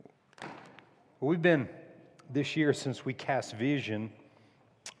We've been this year since we cast vision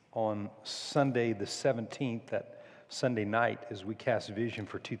on Sunday the 17th, that Sunday night, as we cast vision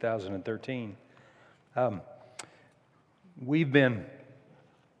for 2013. We've been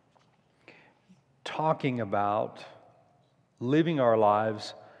talking about living our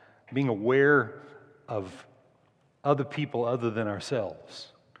lives, being aware of other people other than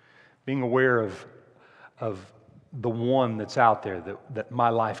ourselves, being aware of the one that's out there that my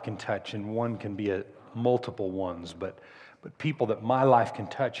life can touch, and one can be multiple ones, but people that my life can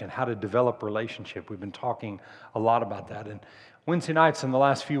touch, and how to develop relationship. We've been talking a lot about that. And Wednesday nights in the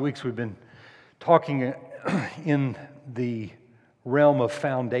last few weeks, we've been talking in the realm of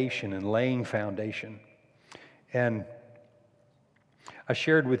foundation and laying foundation. And I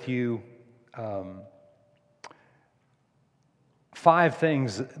shared with you 5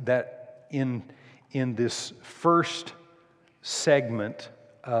 things that in this first segment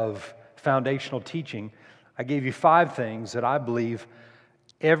of foundational teaching, I gave you 5 things that I believe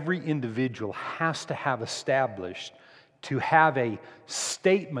every individual has to have established to have a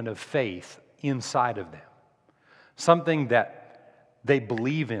statement of faith inside of them. Something that they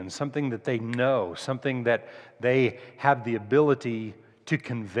believe in, something that they know, something that they have the ability to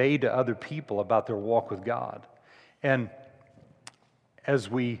convey to other people about their walk with God. And as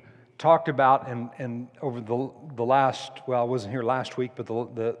we talked about and over the last, well, I wasn't here last week, but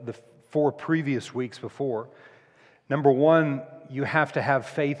the 4 previous weeks before, number 1, you have to have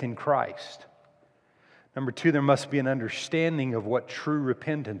faith in Christ. Number 2, there must be an understanding of what true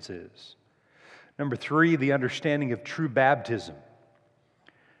repentance is. Number 3, the understanding of true baptism.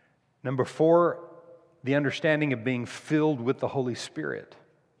 Number 4, the understanding of being filled with the Holy Spirit.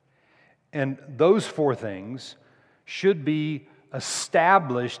 And those 4 things should be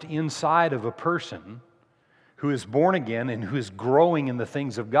established inside of a person who is born again and who is growing in the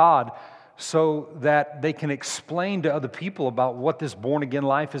things of God, so that they can explain to other people about what this born again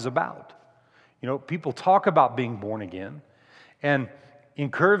life is about. You know, people talk about being born again, and in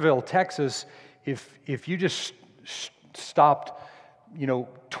Kerrville, Texas, if you just stopped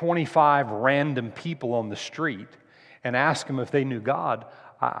 25 random people on the street and asked them if they knew God,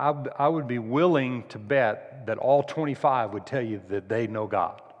 I would be willing to bet that all 25 would tell you that they know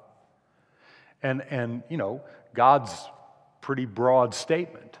God. And God's pretty broad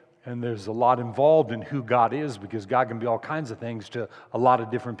statement, and there's a lot involved in who God is, because God can be all kinds of things to a lot of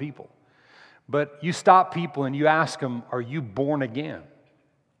different people. But you stop people and you ask them, are you born again?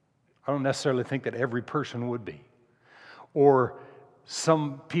 I don't necessarily think that every person would be. Or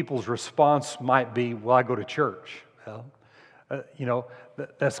some people's response might be, well, I go to church. Well,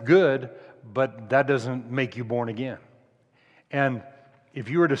 that's good, but that doesn't make you born again. And if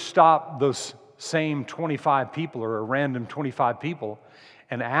you were to stop those same 25 people, or a random 25 people,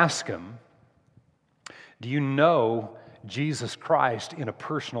 and ask them, do you know Jesus Christ in a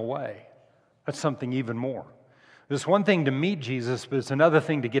personal way? That's something even more. It's one thing to meet Jesus, but it's another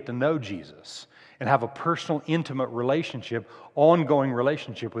thing to get to know Jesus and have a personal, intimate relationship, ongoing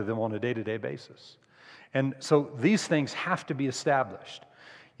relationship with Him on a day-to-day basis. And so these things have to be established.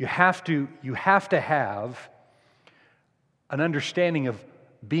 You have to have an understanding of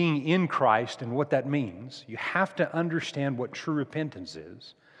being in Christ and what that means. You have to understand what true repentance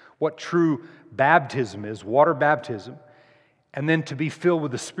is, what true baptism is, water baptism, and then to be filled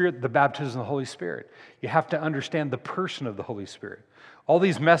with the Spirit, the baptism of the Holy Spirit. You have to understand the person of the Holy Spirit. All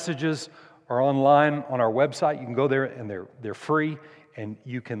these messages are online on our website. You can go there, and they're free, and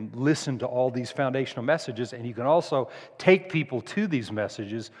you can listen to all these foundational messages, and you can also take people to these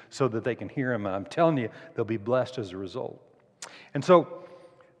messages so that they can hear them, and I'm telling you, they'll be blessed as a result. And so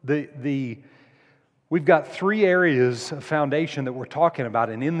we've got 3 areas of foundation that we're talking about,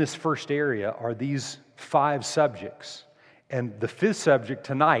 and in this first area are these 5 subjects. And the 5th subject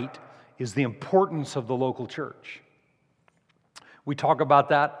tonight is the importance of the local church. We talk about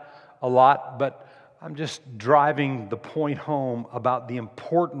that a lot, but I'm just driving the point home about the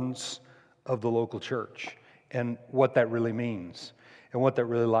importance of the local church and what that really means and what that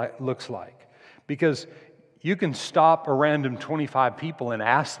really looks like. Because you can stop a random 25 people and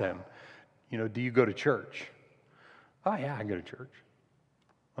ask them, do you go to church? Oh yeah, I go to church.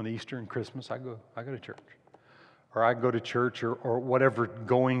 On Easter and Christmas, I go to church. Or I go to church, or whatever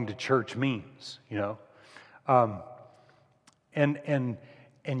going to church means, And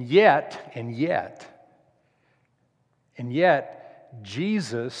yet,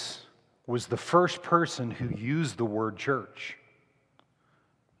 Jesus was the first person who used the word church.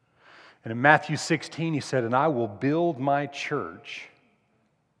 And in Matthew 16, He said, and I will build my church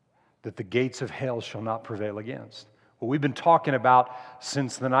that the gates of hell shall not prevail against. what we've been talking about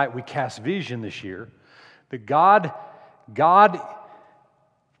since the night we cast vision this year, that God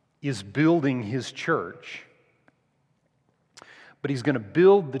is building His church, but He's going to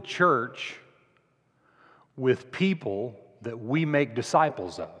build the church with people that we make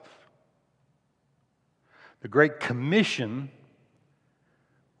disciples of. The Great Commission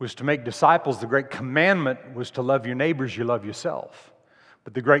was to make disciples. The Great Commandment was to love your neighbors, you love yourself.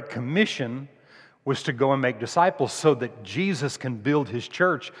 But the Great Commission was to go and make disciples so that Jesus can build His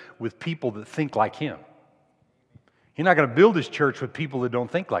church with people that think like Him. He's not going to build His church with people that don't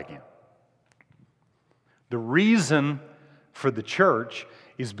think like Him. The reason for the church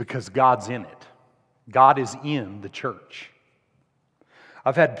is because God's in it. God is in the church.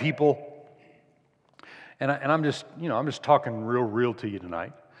 I've had people, and I'm just talking real to you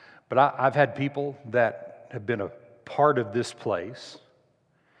tonight, but I've had people that have been a part of this place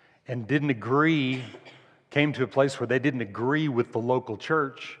and came to a place where they didn't agree with the local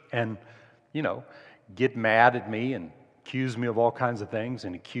church and, get mad at me and accuse me of all kinds of things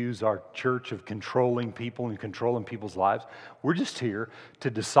and accuse our church of controlling people and controlling people's lives. We're just here to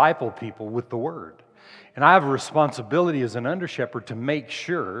disciple people with the Word. And I have a responsibility as an under-shepherd to make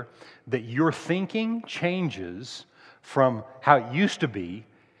sure that your thinking changes from how it used to be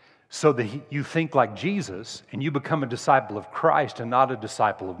so that you think like Jesus and you become a disciple of Christ and not a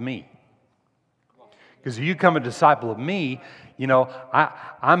disciple of me. Because if you become a disciple of me,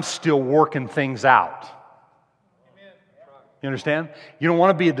 I'm still working things out. You understand? You don't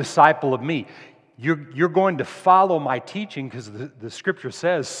want to be a disciple of me. You're going to follow my teaching because the Scripture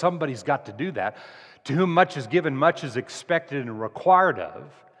says somebody's got to do that. To whom much is given, much is expected and required of.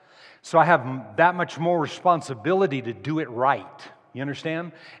 So I have that much more responsibility to do it right. You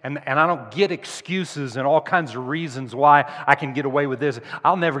understand? And I don't get excuses and all kinds of reasons why I can get away with this.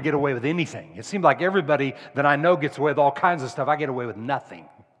 I'll never get away with anything. It seems like everybody that I know gets away with all kinds of stuff. I get away with nothing.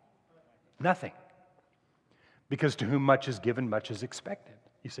 Nothing. Because to whom much is given, much is expected.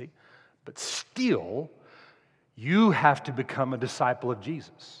 You see? But still, you have to become a disciple of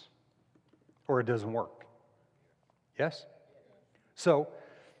Jesus, or it doesn't work. Yes? So,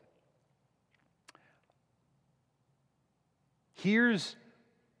 here's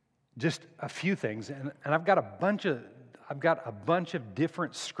just a few things, and I've got a bunch of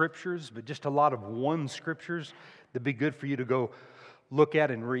different scriptures, but just a lot of one scriptures that'd be good for you to go look at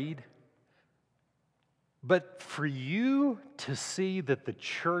and read. But for you to see that the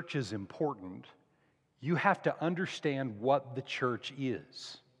church is important, you have to understand what the church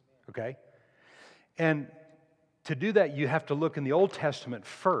is. Okay? And to do that, you have to look in the Old Testament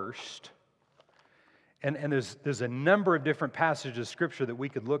first. And there's a number of different passages of Scripture that we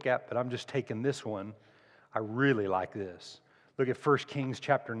could look at, but I'm just taking this one. I really like this. Look at 1 Kings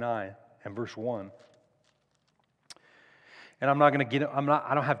chapter 9 and verse 1. And I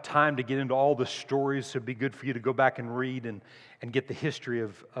don't have time to get into all the stories, so it'd be good for you to go back and read and get the history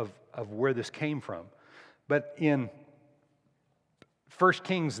of where this came from. But in 1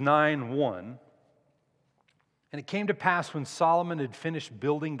 Kings 9:1, and it came to pass when Solomon had finished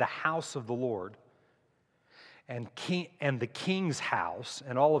building the house of the Lord, and the king's house,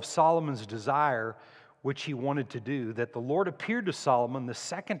 and all of Solomon's desire, which he wanted to do, that the Lord appeared to Solomon the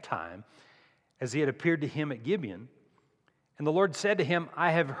second time, as he had appeared to him at Gibeon. And the Lord said to him,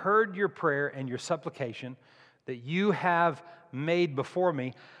 I have heard your prayer and your supplication that you have made before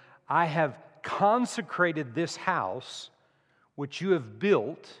me. I have consecrated this house, which you have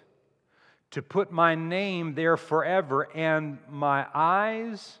built, to put my name there forever, and my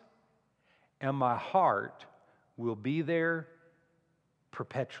eyes and my heart will be there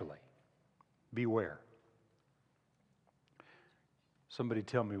perpetually. Beware. Somebody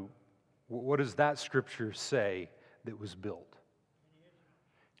tell me, what does that scripture say that was built?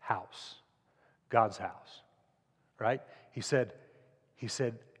 House. God's house. Right? He said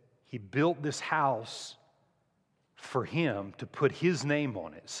he built this house for him to put his name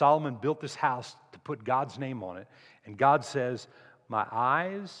on it. Solomon built this house to put God's name on it. And God says, my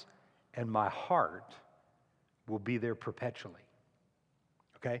eyes and my heart will be there perpetually.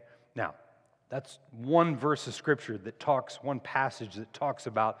 Okay? Now, that's one verse of Scripture one passage that talks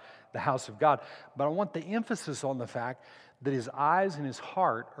about the house of God. But I want the emphasis on the fact that his eyes and his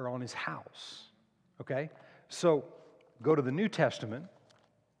heart are on his house. Okay? So, go to the New Testament,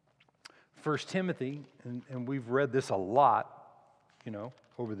 1 Timothy, and we've read this a lot,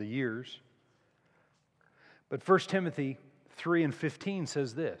 over the years. But 1 Timothy 3:15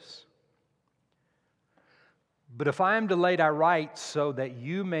 says this, but if I am delayed, I write so that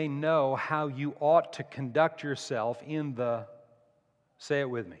you may know how you ought to conduct yourself in the, say it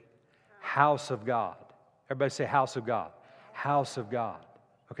with me, house of God. Everybody say house of God. House of God.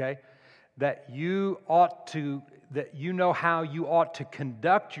 Okay? That you know how you ought to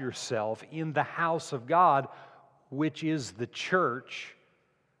conduct yourself in the house of God, which is the church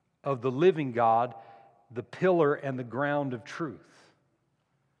of the living God, the pillar and the ground of truth.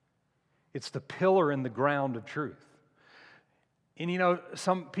 It's the pillar and the ground of truth. And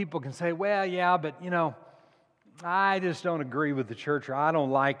some people can say, well, yeah, but I just don't agree with the church, or I don't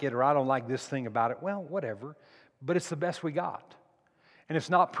like it, or I don't like this thing about it. Well, whatever. But it's the best we got. And it's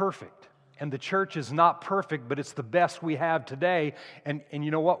not perfect. And the church is not perfect, but it's the best we have today. And you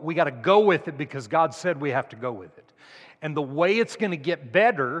know what? We got to go with it because God said we have to go with it. And the way it's going to get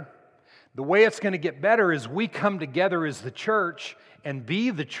better, is we come together as the church and be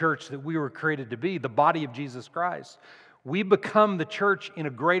the church that we were created to be, the body of Jesus Christ. We become the church in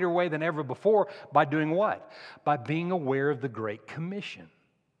a greater way than ever before by doing what? By being aware of the Great Commission.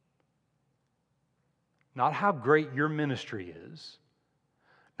 Not how great your ministry is,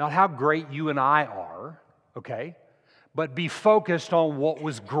 not how great you and I are, okay? But be focused on what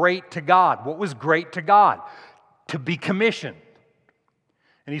was great to God. What was great to God? To be commissioned.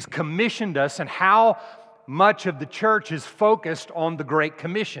 And He's commissioned us, and how much of the church is focused on the Great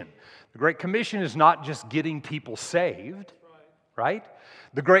Commission. The Great Commission is not just getting people saved, right?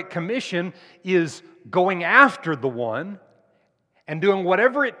 The Great Commission is going after the one and doing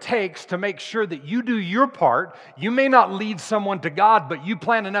whatever it takes to make sure that you do your part. You may not lead someone to God, but you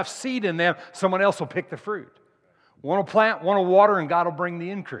plant enough seed in them, someone else will pick the fruit. One will plant, one will water, and God will bring the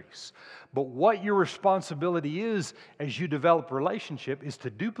increase. But what your responsibility is as you develop a relationship is to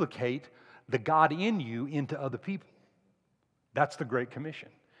duplicate the God in you into other people. That's the Great Commission.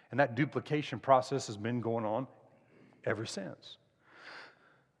 And that duplication process has been going on ever since.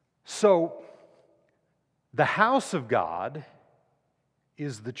 So, the house of God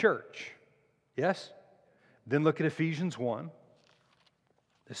is the church. Yes? Then look at Ephesians 1.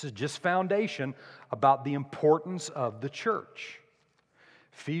 This is just foundation about the importance of the church.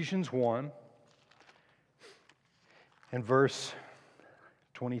 Ephesians 1 and verse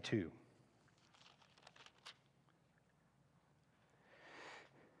 22.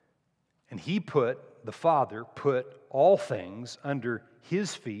 And the Father put all things under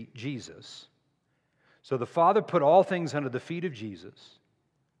His feet, Jesus. So the Father put all things under the feet of Jesus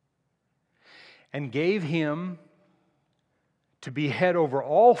and gave Him to be head over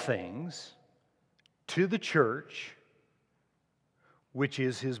all things to the church, which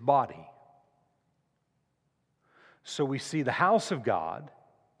is His body. So we see the house of God,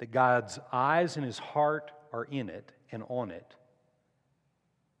 that God's eyes and His heart are in it and on it.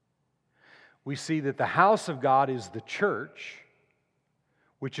 We see that the house of God is the church,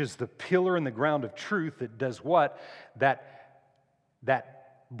 which is the pillar and the ground of truth that does what?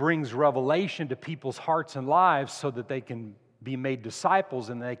 That brings revelation to people's hearts and lives so that they can be made disciples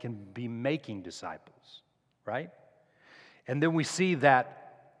and they can be making disciples, right? And then we see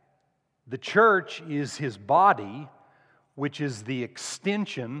that the church is His body, which is the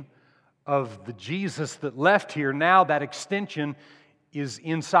extension of the Jesus that left here. Now that extension is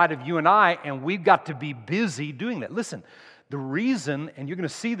inside of you and I, and we've got to be busy doing that. Listen, the reason, and you're going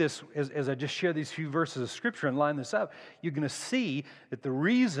to see this as I just share these few verses of Scripture and line this up, you're going to see that the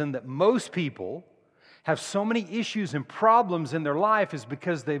reason that most people have so many issues and problems in their life is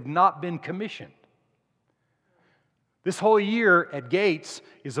because they've not been commissioned. This whole year at Gates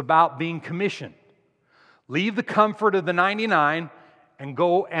is about being commissioned. Leave the comfort of the 99 and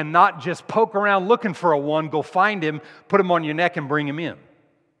go and not just poke around looking for a one, go find him, put him on your neck and bring him in.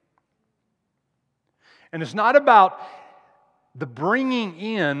 And it's not about the bringing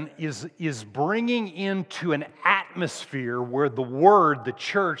in is bringing into an atmosphere where the Word, the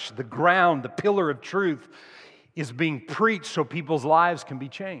church, the ground, the pillar of truth is being preached so people's lives can be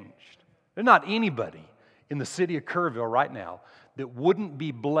changed. There's not anybody in the city of Kerrville right now that wouldn't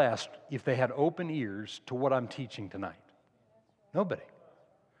be blessed if they had open ears to what I'm teaching tonight. Nobody.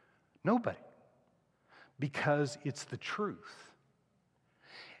 Nobody. Because it's the truth.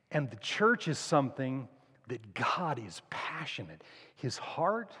 And the church is something that God is passionate. His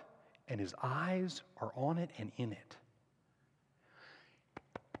heart and His eyes are on it and in it.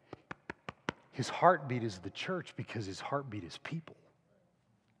 His heartbeat is the church because His heartbeat is people.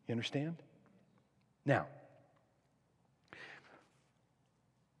 You understand? Now,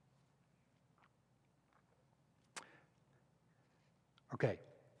 okay.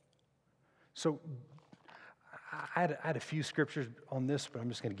 So, I had a few scriptures on this, but I'm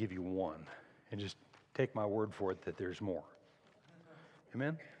just going to give you one and just take my word for it that there's more.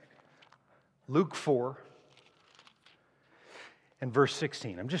 Amen? Luke 4 and verse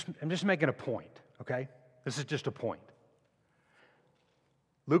 16. I'm just making a point, okay? This is just a point.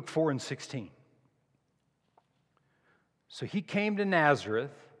 Luke 4:16. So he came to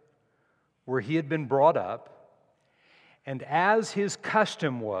Nazareth, where he had been brought up, and as his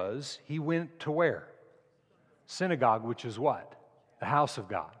custom was, he went to where? Synagogue, which is what? The house of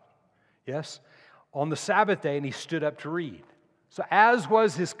God. Yes? On the Sabbath day, and he stood up to read. So as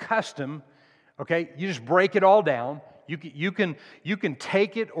was his custom, okay, you just break it all down. You can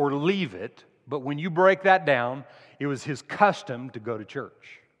take it or leave it, but when you break that down, it was his custom to go to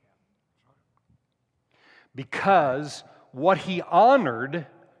church. Because what he honored,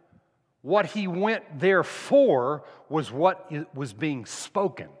 what he went there for, was what was being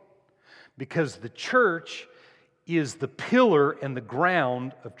spoken. Because the church is the pillar and the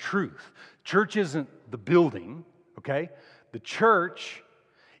ground of truth. Church isn't the building, okay? The church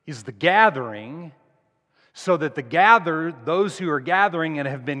is the gathering, so that those who are gathering and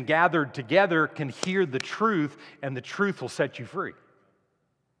have been gathered together can hear the truth, and the truth will set you free.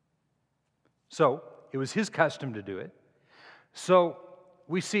 So, it was his custom to do it. So,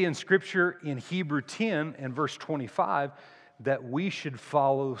 we see in Scripture in Hebrew 10 and verse 25 that we should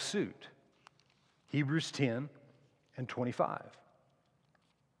follow suit. Hebrews 10 and 25.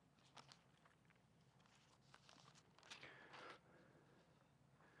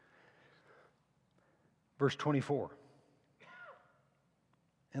 Verse 24.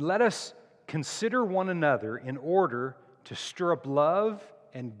 And let us consider one another in order to stir up love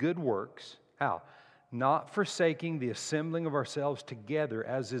and good works. How? Not forsaking the assembling of ourselves together,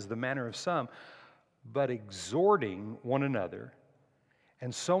 as is the manner of some, but exhorting one another,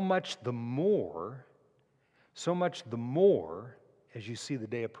 and so much the more as you see the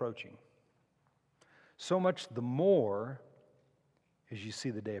day approaching. So much the more as you see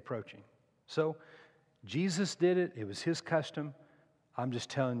the day approaching. So, Jesus did it. It was his custom. I'm just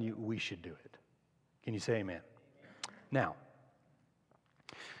telling you, we should do it. Can you say amen? Now,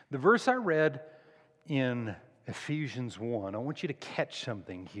 the verse I read in Ephesians 1, I want you to catch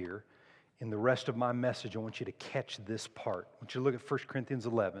something here. In the rest of my message, I want you to catch this part. I want you to look at 1 Corinthians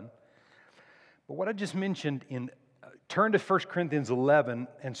 11. But what I just mentioned, turn to 1 Corinthians 11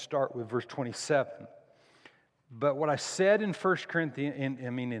 and start with verse 27. But what I said in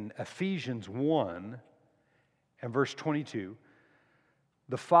in Ephesians 1 and verse 22,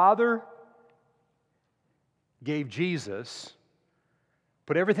 the Father gave Jesus,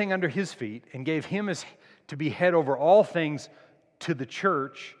 put everything under his feet, and gave him to be head over all things to the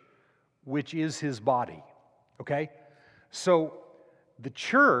church, which is his body. Okay? So the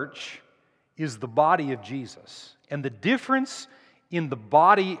church is the body of Jesus. And the difference in the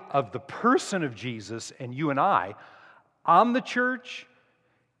body of the person of Jesus and you and I'm the church,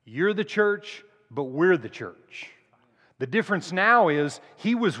 you're the church, but we're the church. The difference now is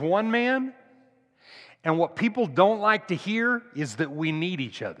he was one man, and what people don't like to hear is that we need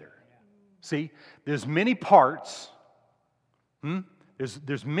each other. See, there's many parts.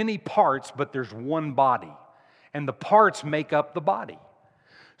 There's many parts, but there's one body. And the parts make up the body.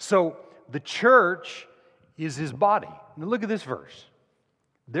 So the church is his body. Now look at this verse.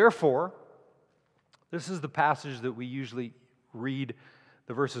 Therefore, this is the passage that we usually read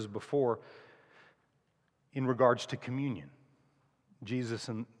the verses before in regards to communion. Jesus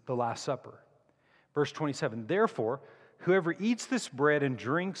and the Last Supper. Verse 27, therefore, whoever eats this bread and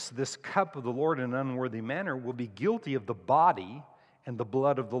drinks this cup of the Lord in an unworthy manner will be guilty of the body and the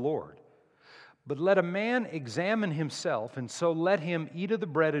blood of the Lord. But let a man examine himself, and so let him eat of the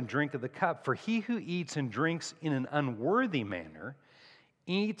bread and drink of the cup. For he who eats and drinks in an unworthy manner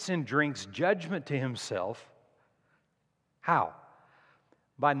eats and drinks judgment to himself. How?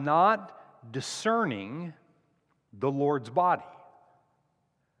 By not discerning the Lord's body.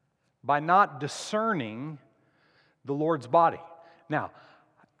 By not discerning the Lord's body. Now,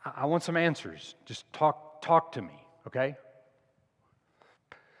 I want some answers. Just talk to me, okay?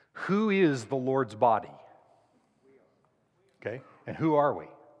 Who is the Lord's body? Okay, and who are we?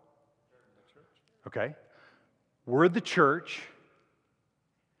 Okay, we're the church,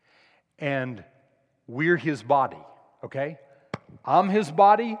 and we're his body, okay? I'm his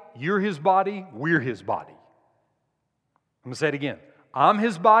body, you're his body, we're his body. I'm going to say it again. I'm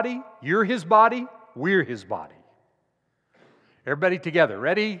his body, you're his body, we're his body. Everybody together,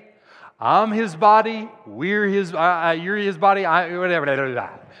 ready? I'm his body, we're his, you're his body,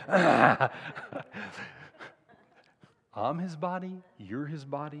 whatever. I'm his body, you're his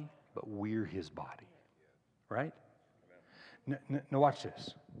body, but we're his body. Right? Now watch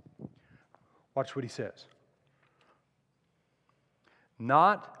this. Watch what he says.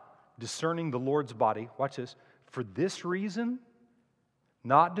 Not discerning the Lord's body, watch this, for this reason,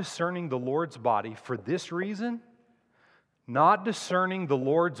 not discerning the Lord's body for this reason, not discerning the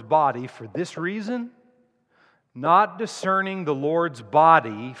Lord's body for this reason, not discerning the Lord's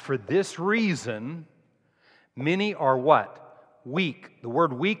body for this reason, many are what? Weak. The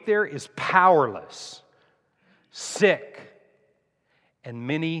word weak there is powerless, sick, and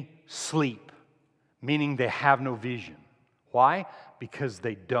many sleep, meaning they have no vision. Why? Because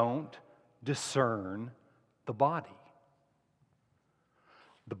they don't discern the body.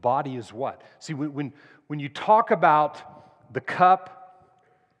 The body is what? See, when you talk about the cup,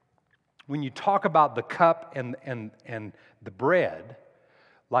 when you talk about the cup and the bread,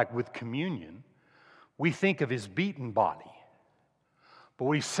 like with communion, we think of His beaten body. But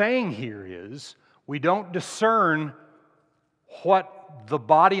what He's saying here is, we don't discern what the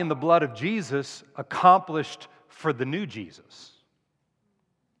body and the blood of Jesus accomplished for the new Jesus.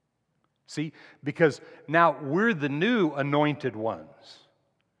 See, because now we're the new anointed ones.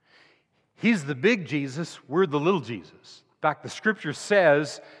 He's the big Jesus, we're the little Jesus. In fact, the Scripture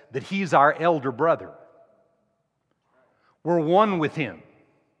says that He's our elder brother. We're one with Him.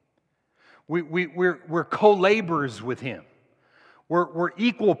 We're co-laborers with Him. We're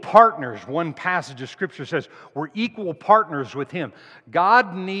equal partners. One passage of Scripture says we're equal partners with Him.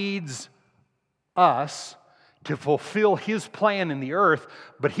 God needs us to fulfill His plan in the earth,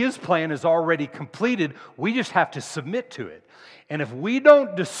 but His plan is already completed. We just have to submit to it. And if we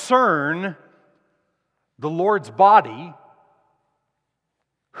don't discern the Lord's body,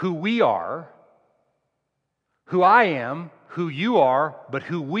 who we are, who I am, who you are, but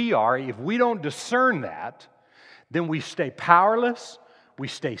who we are, if we don't discern that, then we stay powerless, we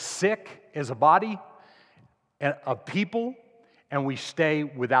stay sick as a body of people, and we stay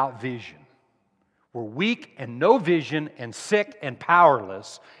without vision. We're weak and no vision and sick and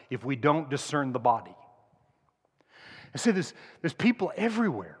powerless if we don't discern the body. And see, there's people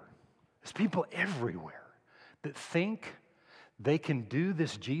everywhere. There's people everywhere that think they can do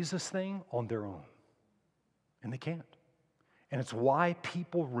this Jesus thing on their own. And they can't. And it's why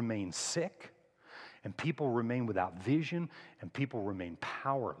people remain sick, and people remain without vision, and people remain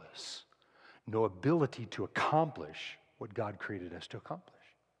powerless. No ability to accomplish what God created us to accomplish.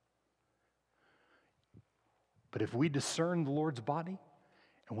 But if we discern the Lord's body,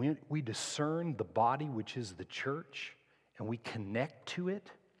 and we discern the body which is the church, and we connect to it,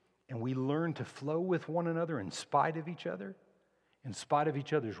 and we learn to flow with one another in spite of each other, in spite of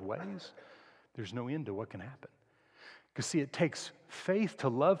each other's ways, there's no end to what can happen. Because see, it takes faith to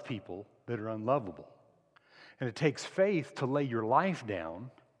love people that are unlovable. And it takes faith to lay your life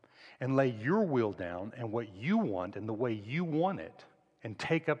down and lay your will down and what you want and the way you want it and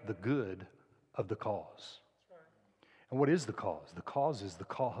take up the good of the cause. And what is the cause? The cause is the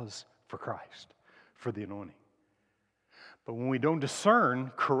cause for Christ, for the anointing. But when we don't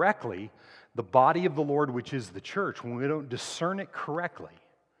discern correctly the body of the Lord, which is the church, when we don't discern it correctly,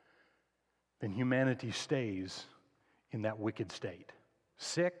 then humanity stays in that wicked state.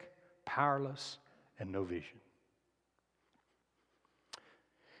 Sick, powerless, and no vision.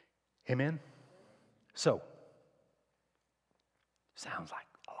 Amen? So, sounds like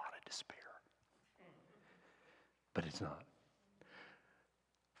a lot of despair. But it's not.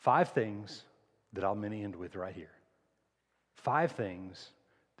 5 things that I'll end with right here. 5 things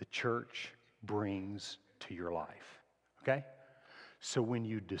the church brings to your life. Okay? So when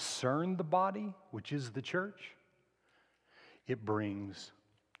you discern the body, which is the church, it brings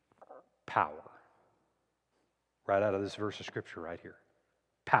power. Right out of this verse of Scripture right here.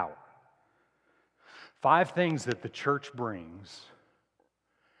 Power. 5 things that the church brings,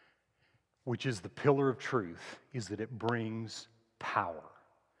 which is the pillar of truth, is that it brings power.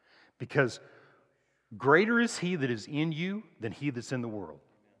 Because greater is He that is in you than he that's in the world.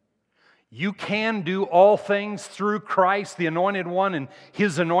 You can do all things through Christ, the Anointed One, and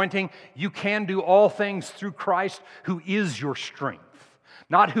His anointing. You can do all things through Christ, who is your strength.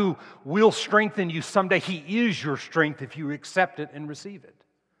 Not who will strengthen you someday. He is your strength if you accept it and receive it.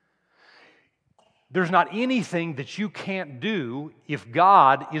 There's not anything that you can't do if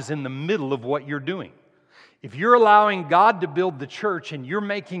God is in the middle of what you're doing. If you're allowing God to build the church and you're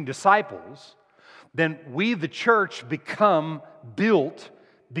making disciples, then we, the church, become built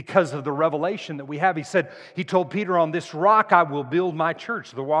because of the revelation that we have. He told Peter, on this rock I will build my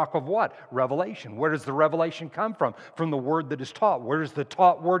church. The rock of what? Revelation. Where does the revelation come from? From the word that is taught. Where does the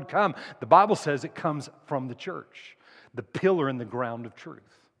taught word come? The Bible says it comes from the church, the pillar and the ground of truth.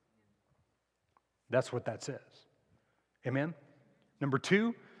 That's what that says. Amen? Number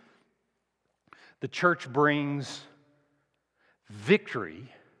 2, the church brings victory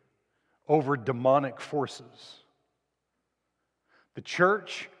over demonic forces. The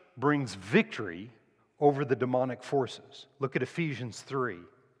church brings victory over the demonic forces. Look at Ephesians 3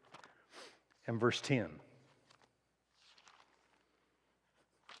 and verse 10.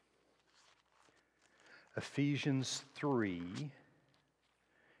 Ephesians 3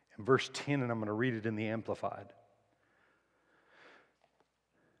 and verse 10, and I'm going to read it in the Amplified.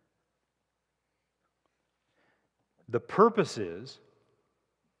 The purpose is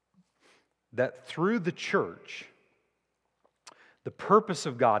that through the church, the purpose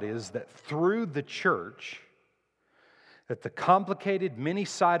of God is that through the church, that the complicated,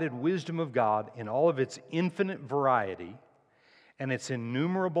 many-sided wisdom of God in all of its infinite variety and its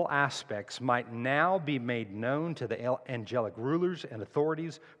innumerable aspects might now be made known to the angelic rulers and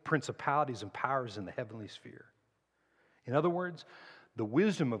authorities, principalities and powers in the heavenly sphere. In other words, the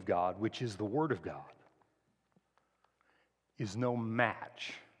wisdom of God, which is the Word of God, is no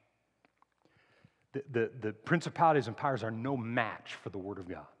match. The principalities and powers are no match for the Word of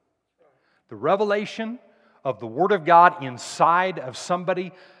God. The revelation of the Word of God inside of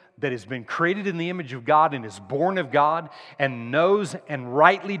somebody that has been created in the image of God and is born of God and knows and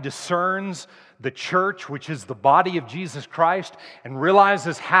rightly discerns the church, which is the body of Jesus Christ, and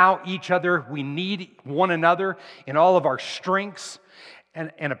realizes how each other, we need one another in all of our strengths,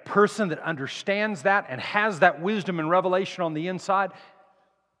 and a person that understands that and has that wisdom and revelation on the inside,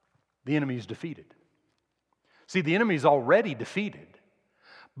 the enemy is defeated. See, the enemy is already defeated,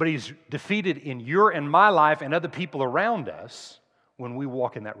 but he's defeated in your and my life and other people around us when we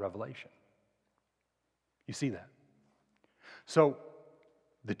walk in that revelation. You see that? So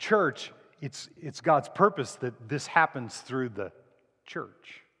the church, it's God's purpose that this happens through the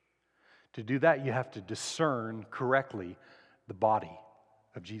church. To do that, you have to discern correctly the body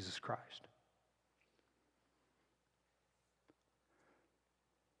of Jesus Christ.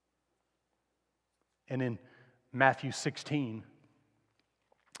 And in Matthew 16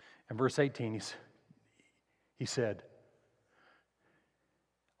 and verse 18, he said,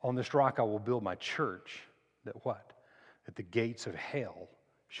 on this rock I will build my church, that what? That the gates of hell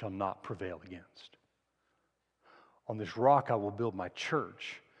shall not prevail against. On this rock I will build my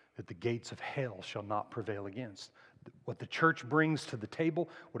church, that the gates of hell shall not prevail against. What the church brings to the table,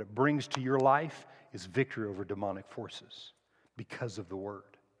 what it brings to your life, is victory over demonic forces because of the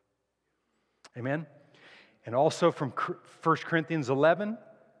Word. Amen? And also from 1 Corinthians 11,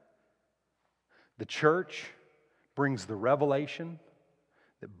 the church brings the revelation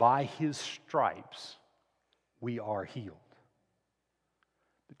that by His stripes we are healed.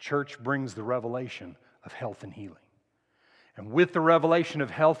 The church brings the revelation of health and healing. And with the revelation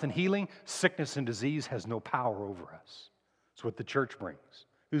of health and healing, sickness and disease has no power over us. That's what the church brings.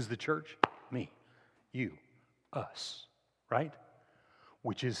 Who's the church? Me, you, us, right?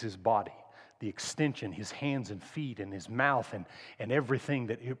 Which is His body, the extension, His hands and feet and His mouth and everything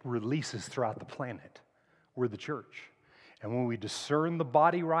that it releases throughout the planet. We're the church. And when we discern the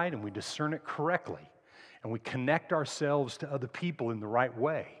body right and we discern it correctly and we connect ourselves to other people in the right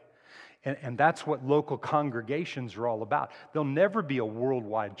way, and that's what local congregations are all about. There'll never be a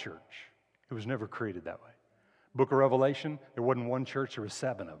worldwide church. It was never created that way. Book of Revelation, there wasn't one church, there were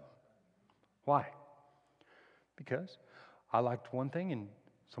 7 of them. Why? Because I liked one thing and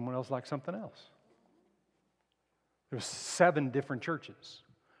someone else liked something else. There's 7 different churches.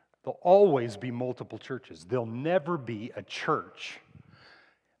 There'll always be multiple churches. There'll never be a church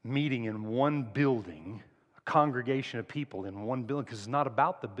meeting in one building, a congregation of people in one building, because it's not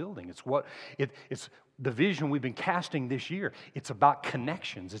about the building. It's the vision we've been casting this year. It's about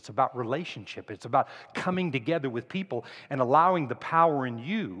connections. It's about relationship. It's about coming together with people and allowing the power in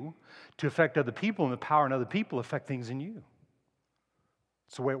you to affect other people, and the power in other people affect things in you.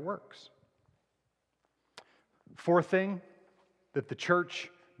 It's the way it works. Fourth thing that the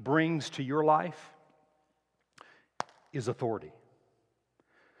church brings to your life is authority.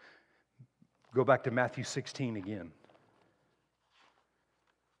 Go back to Matthew 16 again.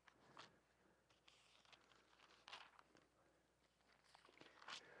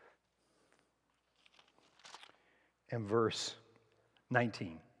 And verse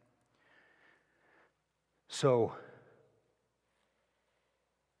 19. So,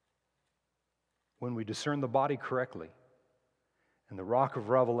 when we discern the body correctly, and the rock of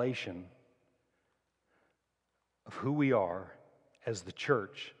revelation of who we are as the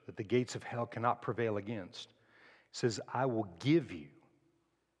church, that the gates of hell cannot prevail against, it says, I will give you.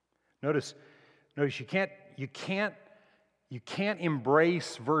 Notice you can't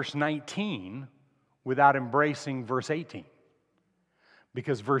embrace verse 19 without embracing verse 18.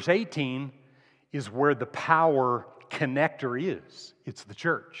 Because verse 18 is where the power connector is. It's the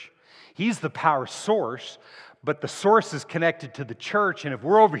church. He's the power source, but the source is connected to the church. And if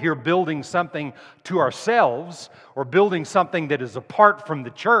we're over here building something to ourselves or building something that is apart from the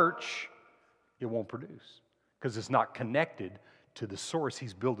church, it won't produce because it's not connected to the source.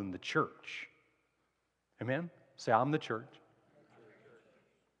 He's building the church. Amen? Say, I'm the church.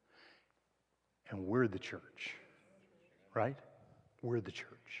 And we're the church. Right? We're the church.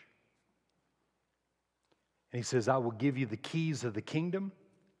 And he says, I will give you the keys of the kingdom.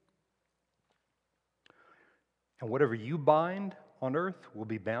 And whatever you bind on earth will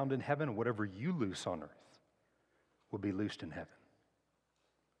be bound in heaven, and whatever you loose on earth will be loosed in heaven.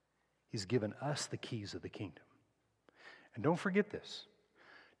 He's given us the keys of the kingdom. And don't forget this.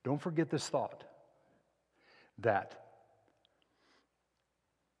 Don't forget this thought that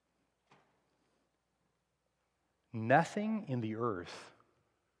nothing in the earth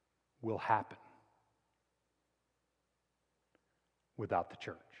will happen without the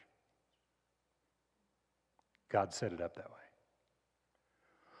church. God set it up that way.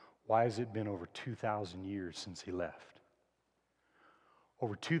 Why has it been over 2,000 years since he left?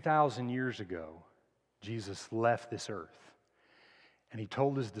 Over 2,000 years ago, Jesus left this earth, and he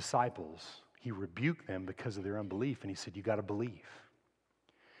told his disciples, he rebuked them because of their unbelief, and he said, you got to believe.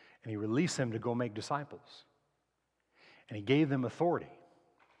 And he released them to go make disciples. And he gave them authority.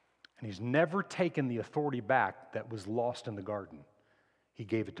 And he's never taken the authority back that was lost in the garden. He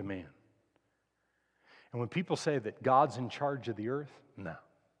gave it to man. And when people say that God's in charge of the earth, no.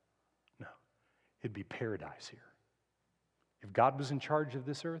 It'd be paradise here. If God was in charge of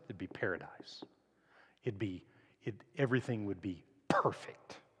this earth, it'd be paradise. Everything would be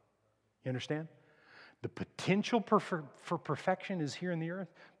perfect. You understand? The potential for perfection is here in the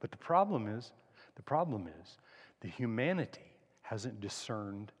earth, but the problem is the humanity hasn't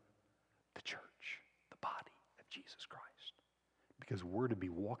discerned the church, the body of Jesus Christ, because we're to be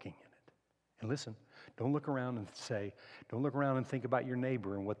walking in it. And listen, don't look around and think about your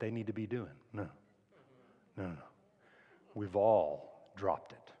neighbor and what they need to be doing. No. We've all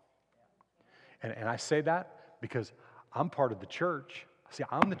dropped it. And I say that because I'm part of the church. See,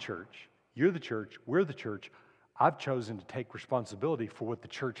 I'm the church. You're the church. We're the church. I've chosen to take responsibility for what the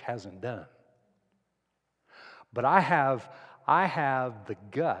church hasn't done. But I have the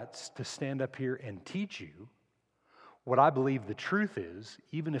guts to stand up here and teach you what I believe the truth is,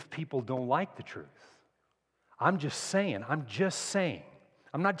 even if people don't like the truth. I'm just saying. I'm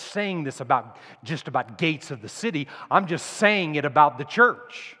not saying this just about gates of the city. I'm just saying it about the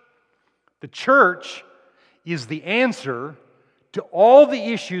church. The church is the answer to all the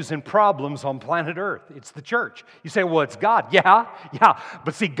issues and problems on planet Earth. It's the church. You say, well, it's God. Yeah.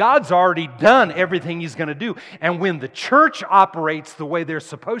 But see, God's already done everything He's going to do. And when the church operates the way they're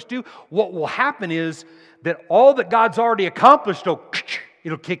supposed to, what will happen is that all that God's already accomplished,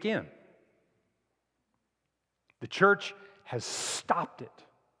 it'll kick in. The church has stopped it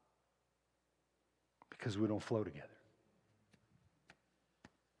because we don't flow together.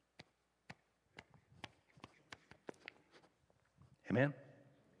 Amen?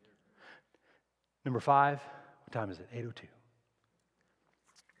 Number 5, what time is it? 8:02.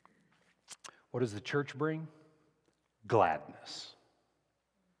 What does the church bring? Gladness.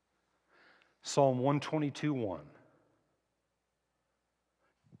 Psalm 122:1.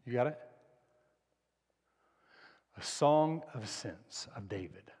 You got it? A song of ascents of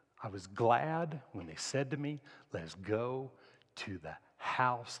David. I was glad when they said to me, let's go to the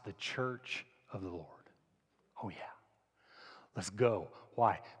house, the church of the Lord. Oh yeah. Let's go.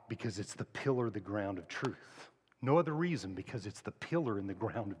 Why? Because it's the pillar, the ground of truth. No other reason, because it's the pillar and the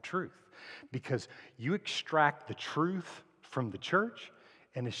ground of truth. Because you extract the truth from the church,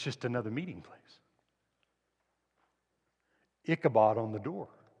 and it's just another meeting place. Ichabod on the door.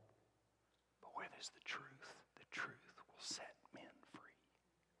 But where there's the truth will set men free.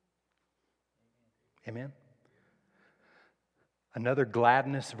 Amen? Another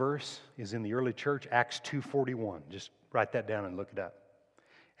gladness verse is in the early church, Acts 2:41. Just write that down and look it up.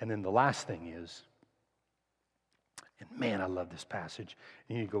 And then the last thing is, and man, I love this passage.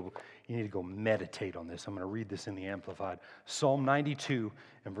 You need to go meditate on this. I'm going to read this in the Amplified. Psalm 92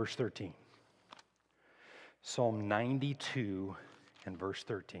 and verse 13. Psalm 92 and verse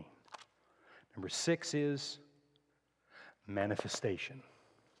 13. Number 6 is manifestation.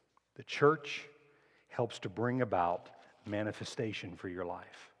 The church helps to bring about manifestation for your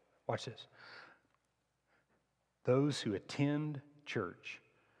life. Watch this. Those who attend church,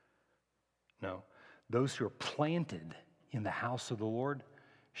 those who are planted in the house of the Lord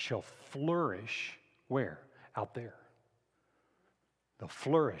shall flourish where? Out there. They'll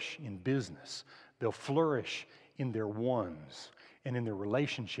flourish in business. They'll flourish in their ones. and in their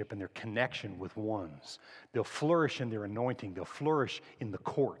relationship and their connection with ones. They'll flourish in their anointing. They'll flourish in the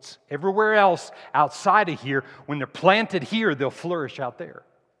courts. Everywhere else outside of here, when they're planted here, they'll flourish out there.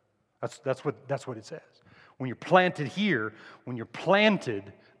 That's what it says. When you're planted here, when you're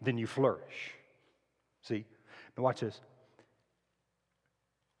planted, then you flourish. See? Now watch this.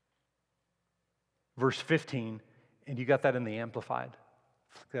 Verse 15, and you got that in the Amplified?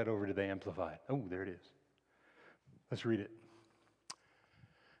 Flick that over to the Amplified. Oh, there it is. Let's read it.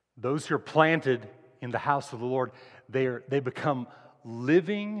 Those who are planted in the house of the Lord, they become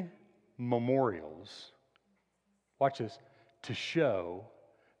living memorials. Watch this. To show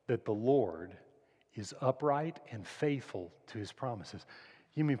that the Lord is upright and faithful to His promises.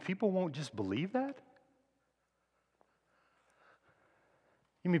 You mean people won't just believe that?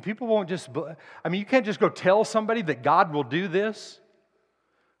 You mean people won't just... you can't just go tell somebody that God will do this.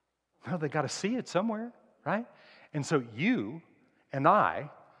 No, they got to see it somewhere, right? And so you and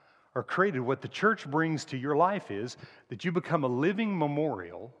I are created. What the church brings to your life is that you become a living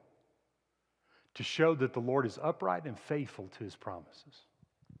memorial to show that the Lord is upright and faithful to His promises.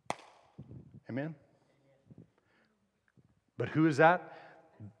 Amen? But who is that?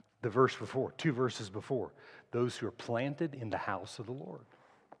 The verse before, 2 verses before. Those who are planted in the house of the Lord.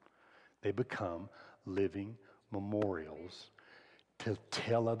 They become living memorials to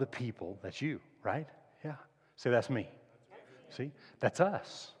tell other people, that's you, right? Yeah. Say, that's me. See? That's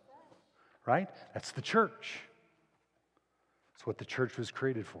us. Right? That's the church. That's what the church was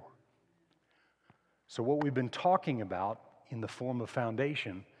created for. So what we've been talking about in the form of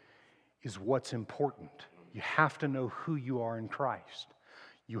foundation is what's important. You have to know who you are in Christ.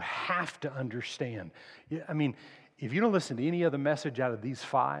 You have to understand. If you don't listen to any other message out of these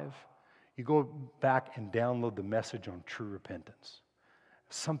 5, you go back and download the message on true repentance.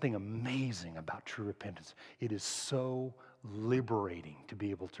 Something amazing about true repentance. It is so liberating to be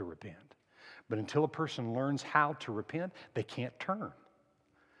able to repent. But until a person learns how to repent, they can't turn.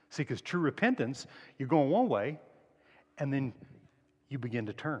 See, because true repentance, you're going one way, and then you begin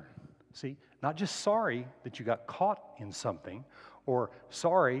to turn. See, not just sorry that you got caught in something, or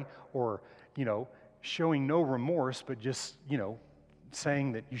sorry, or, showing no remorse, but just,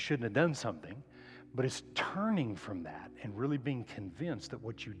 saying that you shouldn't have done something. But it's turning from that and really being convinced that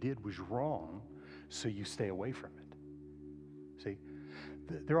what you did was wrong, so you stay away from it. See,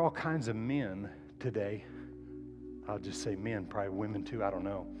 there are all kinds of men today. I'll just say men, probably women too, I don't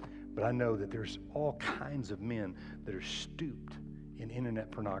know. But I know that there's all kinds of men that are stooped in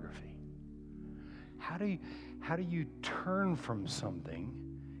internet pornography. How do you turn from something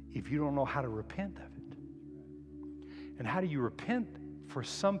if you don't know how to repent of it? And how do you repent for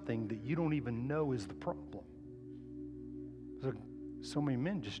something that you don't even know is the problem? So many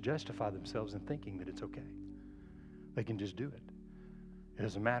men just justify themselves in thinking that it's okay. They can just do it. It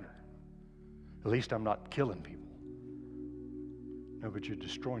doesn't matter. At least I'm not killing people. No, but you're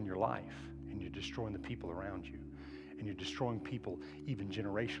destroying your life, and you're destroying the people around you, and you're destroying people even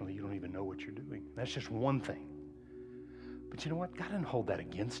generationally. You don't even know what you're doing. That's just one thing. But you know what? God didn't hold that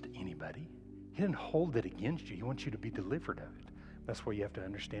against anybody. He didn't hold it against you. He wants you to be delivered of it. That's why you have to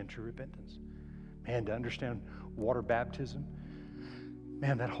understand true repentance. Man, to understand water baptism,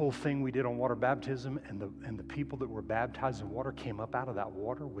 man, that whole thing we did on water baptism, and the people that were baptized in water came up out of that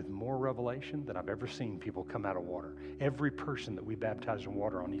water with more revelation than I've ever seen people come out of water. Every person that we baptized in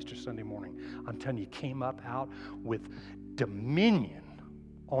water on Easter Sunday morning, I'm telling you, came up out with dominion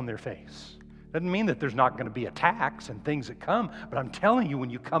on their face. Doesn't mean that there's not going to be attacks and things that come, but I'm telling you, when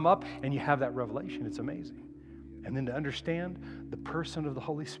you come up and you have that revelation, it's amazing. And then to understand the person of the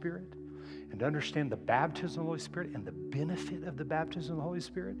Holy Spirit, and to understand the baptism of the Holy Spirit and the benefit of the baptism of the Holy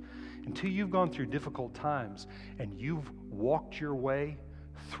Spirit, until you've gone through difficult times and you've walked your way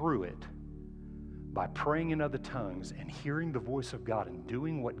through it by praying in other tongues and hearing the voice of God and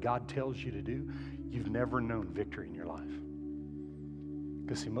doing what God tells you to do, you've never known victory in your life.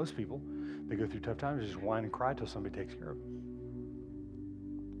 Because see, most people, they go through tough times, just whine and cry till somebody takes care of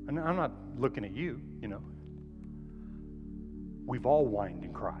them. And I'm not looking at you, We've all whined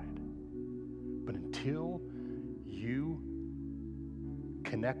and cried. But until you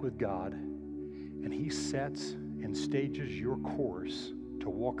connect with God and He sets and stages your course to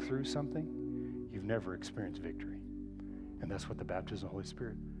walk through something, you've never experienced victory. And that's what the baptism of the Holy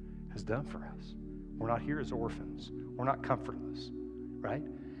Spirit has done for us. We're not here as orphans. We're not comfortless, right?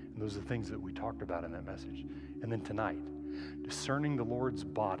 And those are the things that we talked about in that message. And then tonight, discerning the Lord's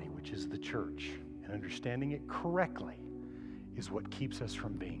body, which is the church, and understanding it correctly is what keeps us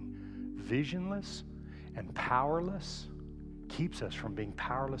from being visionless and powerless, keeps us from being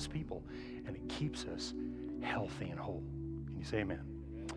powerless people, and it keeps us healthy and whole. You say amen.